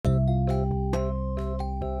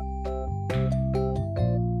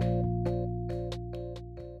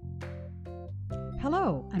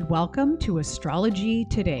Welcome to Astrology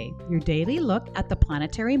Today, your daily look at the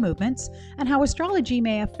planetary movements and how astrology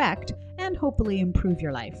may affect and hopefully improve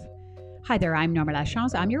your life. Hi there, I'm Norma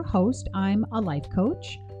Lachance. I'm your host. I'm a life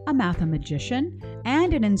coach, a mathematician,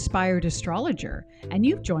 and an inspired astrologer. And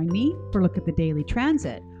you've joined me for a look at the daily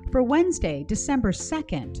transit for Wednesday, December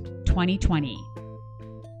 2nd, 2020.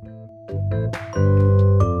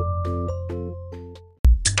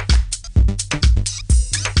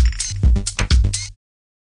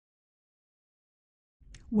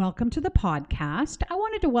 Welcome to the podcast. I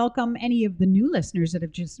wanted to welcome any of the new listeners that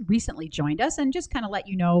have just recently joined us and just kind of let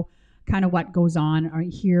you know kind of what goes on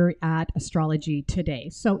here at Astrology Today.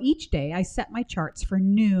 So each day I set my charts for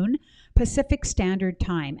noon Pacific Standard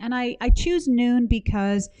Time. And I choose noon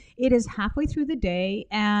because it is halfway through the day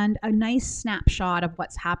and a nice snapshot of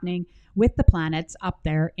what's happening with the planets up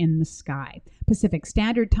there in the sky. Pacific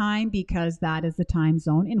Standard Time because that is the time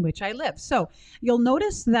zone in which I live. So you'll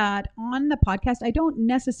notice that on the podcast, I don't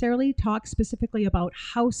necessarily talk specifically about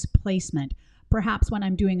house placement. Perhaps when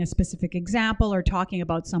I'm doing a specific example or talking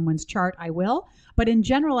about someone's chart, I will. But in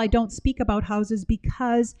general, I don't speak about houses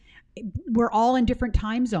because we're all in different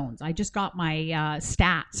time zones. I just got my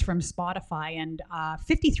stats from Spotify and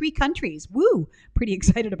 53 countries. Woo! Pretty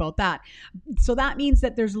excited about that. So that means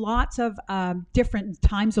that there's lots of different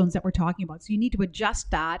time zones that we're talking about. So you need to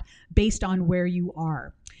adjust that based on where you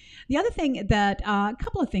are. The other thing that, a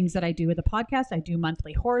couple of things that I do with the podcast, I do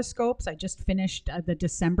monthly horoscopes. I just finished the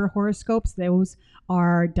December horoscopes. Those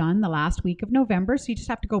are done the last week of November. So you just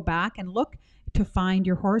have to go back and look to find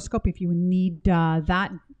your horoscope if you need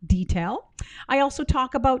that detail. I also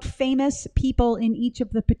talk about famous people in each of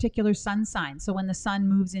the particular sun signs. So when the sun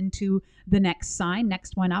moves into the next sign,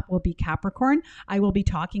 next one up will be Capricorn. I will be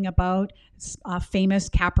talking about famous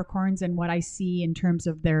Capricorns and what I see in terms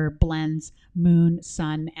of their blends, moon,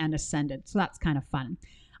 sun, and ascendant. So that's kind of fun.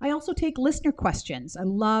 I also take listener questions. I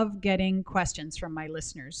love getting questions from my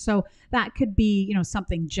listeners. So that could be,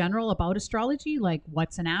 something general about astrology, like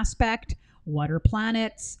what's an aspect, what are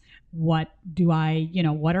planets, what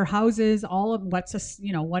are houses,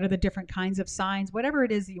 what are the different kinds of signs, whatever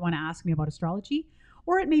it is that you want to ask me about astrology.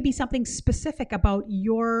 Or it may be something specific about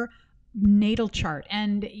your natal chart.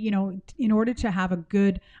 And, in order to have a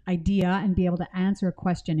good idea and be able to answer a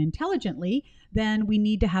question intelligently, then we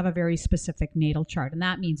need to have a very specific natal chart. And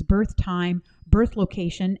that means birth time, birth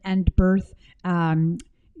location, and birth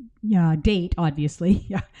date, obviously,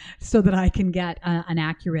 so that I can get an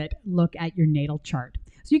accurate look at your natal chart.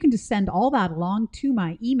 So you can just send all that along to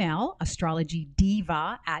my email,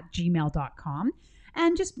 astrologydiva@gmail.com.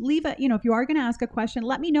 And just leave it, if you are going to ask a question,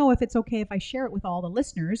 let me know if it's okay if I share it with all the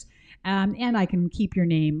listeners. And I can keep your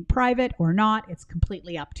name private or not. It's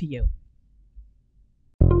completely up to you.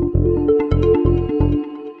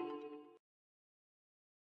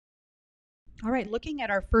 All right, looking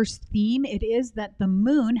at our first theme, it is that the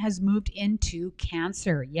moon has moved into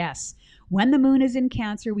Cancer. Yes, when the moon is in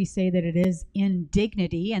Cancer, we say that it is in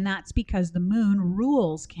dignity, and that's because the moon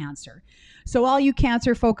rules Cancer. So all you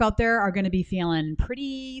Cancer folk out there are going to be feeling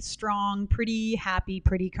pretty strong, pretty happy,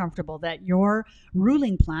 pretty comfortable that your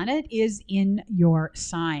ruling planet is in your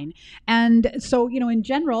sign. And so, in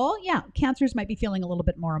general, Cancers might be feeling a little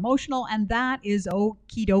bit more emotional, and that is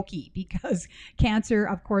okie dokie because Cancer,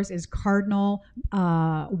 of course, is cardinal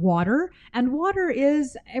water, and water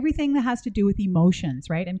is everything that has to do with emotions,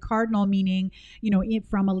 right? And cardinal meaning,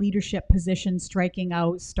 from a leadership position, striking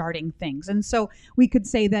out, starting things. And so we could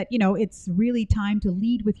say that, it's really time to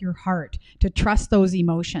lead with your heart, to trust those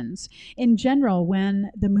emotions. In general, when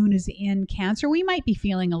the moon is in Cancer, we might be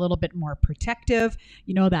feeling a little bit more protective.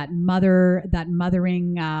 That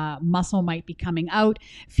mothering muscle might be coming out,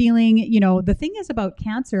 feeling, the thing is about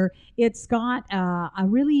Cancer, it's got a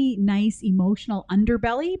really nice emotional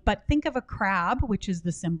underbelly, but think of a crab, which is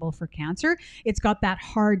the symbol for Cancer. It's got that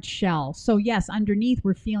hard shell. So yes, underneath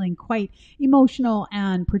we're feeling quite emotional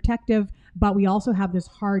and protective, but we also have this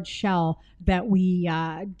hard shell that we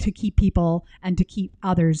to keep people and to keep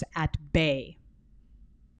others at bay.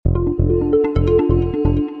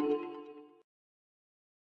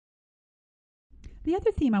 The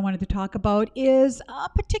other theme I wanted to talk about is a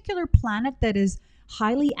particular planet that is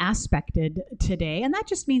highly aspected today, and that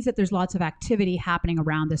just means that there's lots of activity happening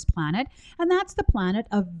around this planet, and that's the planet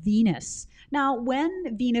of Venus. Now,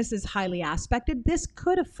 when Venus is highly aspected, this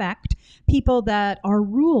could affect people that are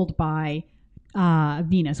ruled by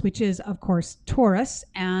Venus, which is, of course, Taurus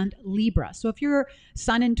and Libra. So if you're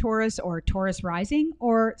Sun in Taurus or Taurus rising,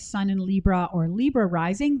 or Sun in Libra or Libra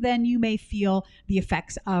rising, then you may feel the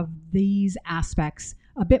effects of these aspects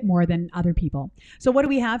a bit more than other people. So what do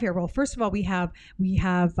we have here? Well, first of all, we have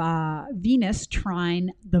Venus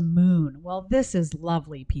trine the moon. Well, this is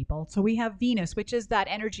lovely, people. So we have Venus, which is that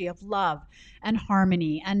energy of love and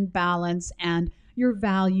harmony and balance and your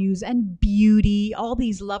values and beauty, all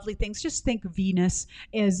these lovely things. Just think Venus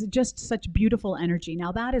is just such beautiful energy.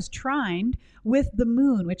 Now that is trined with the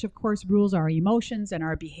moon, which of course rules our emotions and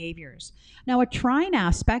our behaviors. Now a trine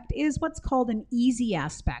aspect is what's called an easy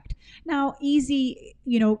aspect. Now easy,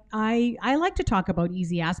 I like to talk about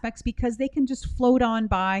easy aspects because they can just float on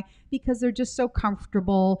by because they're just so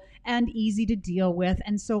comfortable and easy to deal with.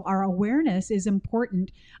 And so our awareness is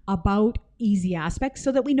important about easy aspects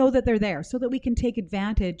so that we know that they're there, so that we can take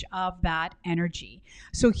advantage of that energy.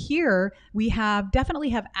 So here we definitely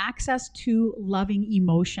have access to loving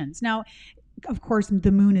emotions. Now, of course,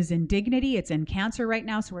 the moon is in dignity. It's in Cancer right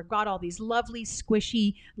now. So we've got all these lovely,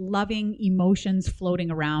 squishy, loving emotions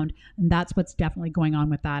floating around. And that's what's definitely going on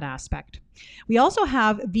with that aspect. We also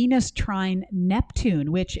have Venus trine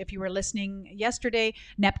Neptune, which if you were listening yesterday,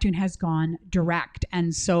 Neptune has gone direct.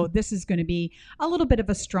 And so this is going to be a little bit of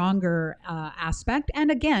a stronger aspect.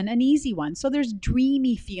 And again, an easy one. So there's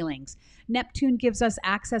dreamy feelings. Neptune gives us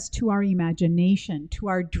access to our imagination, to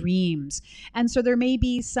our dreams. And so there may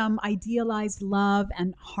be some idealized love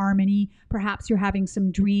and harmony. Perhaps you're having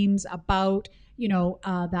some dreams about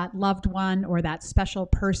that loved one or that special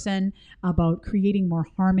person, about creating more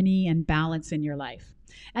harmony and balance in your life.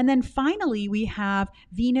 And then finally, we have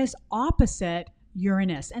Venus opposite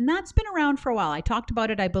Uranus. And that's been around for a while. I talked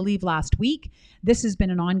about it, I believe, last week. This has been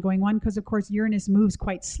an ongoing one because, of course, Uranus moves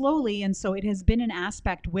quite slowly. And so it has been an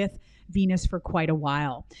aspect with Venus for quite a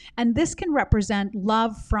while. And this can represent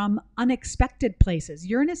love from unexpected places.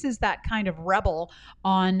 Uranus is that kind of rebel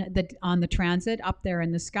on the transit up there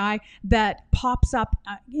in the sky that pops up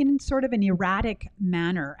in sort of an erratic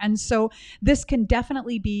manner. And so this can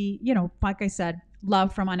definitely be, like I said,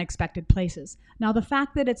 love from unexpected places. Now, the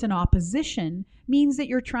fact that it's an opposition means that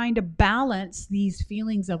you're trying to balance these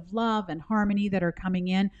feelings of love and harmony that are coming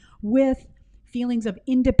in with feelings of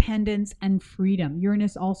independence and freedom.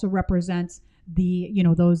 Uranus also represents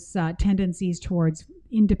those tendencies towards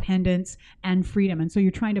independence and freedom. And so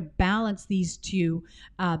you're trying to balance these two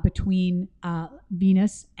between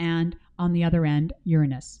Venus and, on the other end,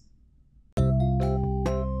 Uranus.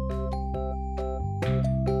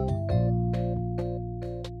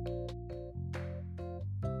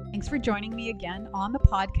 Thanks for joining me again on the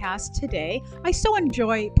podcast today. I so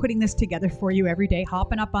enjoy putting this together for you every day,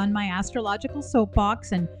 hopping up on my astrological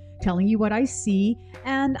soapbox and telling you what I see.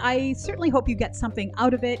 And I certainly hope you get something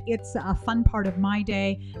out of it. It's a fun part of my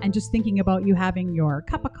day. And just thinking about you having your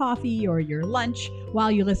cup of coffee or your lunch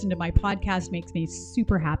while you listen to my podcast makes me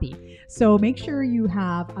super happy. So make sure you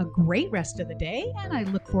have a great rest of the day. And I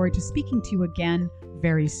look forward to speaking to you again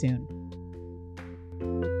very soon.